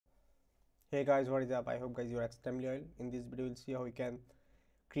Hey guys, what is up? I hope guys you're extremely well. In this video we'll see how we can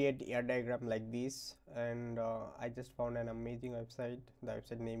create ER diagram like this, and I just found an amazing website. The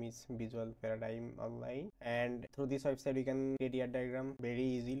website name is Visual Paradigm Online, and through this website we can create ER diagram very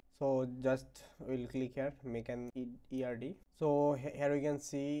easily. So just we'll click here, make an ERD. So here we can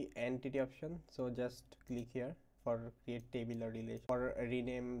see entity option. So just click here for create table or relation, or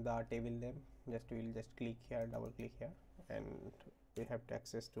rename the table name. We'll just click here, double click here, and we have to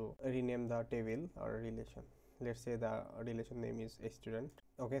access to rename the table or relation. Let's say the relation name is a student.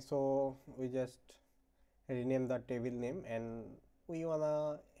 Okay, so we just rename the table name, and we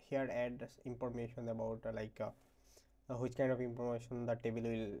wanna here add information about which kind of information the table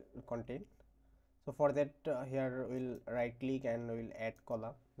will contain. So for that here we'll right click and we'll add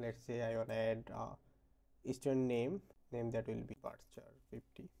column. Let's say I want to add student name that will be departure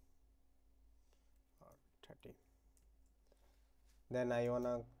 50 or 30. Then I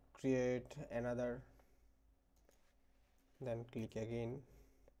wanna create another, then click again.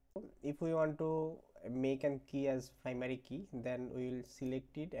 If we want to make an key as primary key, then we will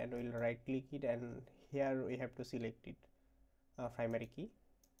select it and we will right click it, and here we have to select it primary key,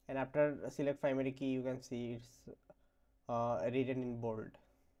 and after select primary key you can see it's written in bold.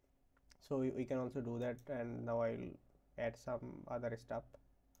 So we can also do that, and now I will add some other stuff.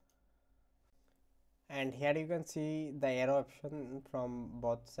 And here you can see the arrow option from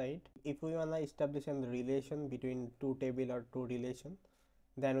both side. If we want to establish a relation between two table or two relation,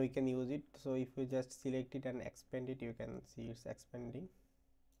 then we can use it. So if we just select it and expand it, you can see it's expanding,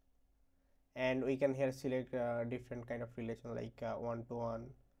 and we can here select different kind of relation like one to one,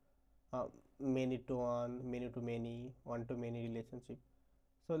 many to one, many to many, one to many relationship.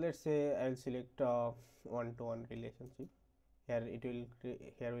 So let's say I'll select one to one relationship. Here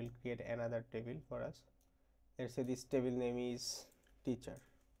will create another table for us. Let's say this table name is teacher,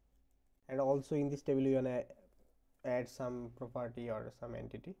 and also in this table you wanna add some property or some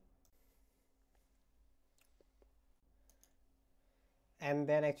entity, and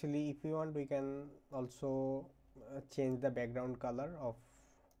then actually if you want we can also change the background color of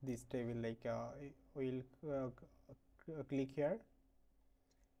this table. We'll click here,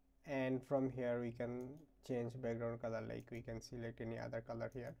 and from here we can change background color, like we can select any other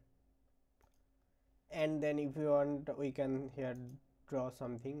color here, and then if you want we can here draw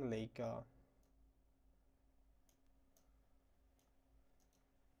something like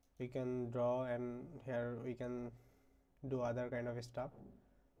we can draw, and here we can do other kind of stuff.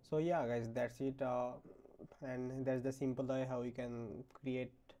 So yeah guys, that's it, and that's the simple way how we can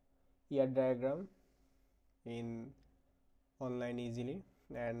create ER diagram in online easily.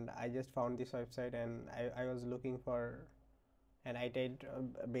 And I just found this website, and I was looking for, and I tried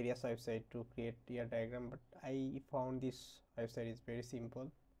various websites to create ER diagram, but I found this website is very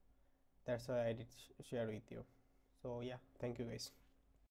simple. That's why I did share with you. So yeah, thank you guys.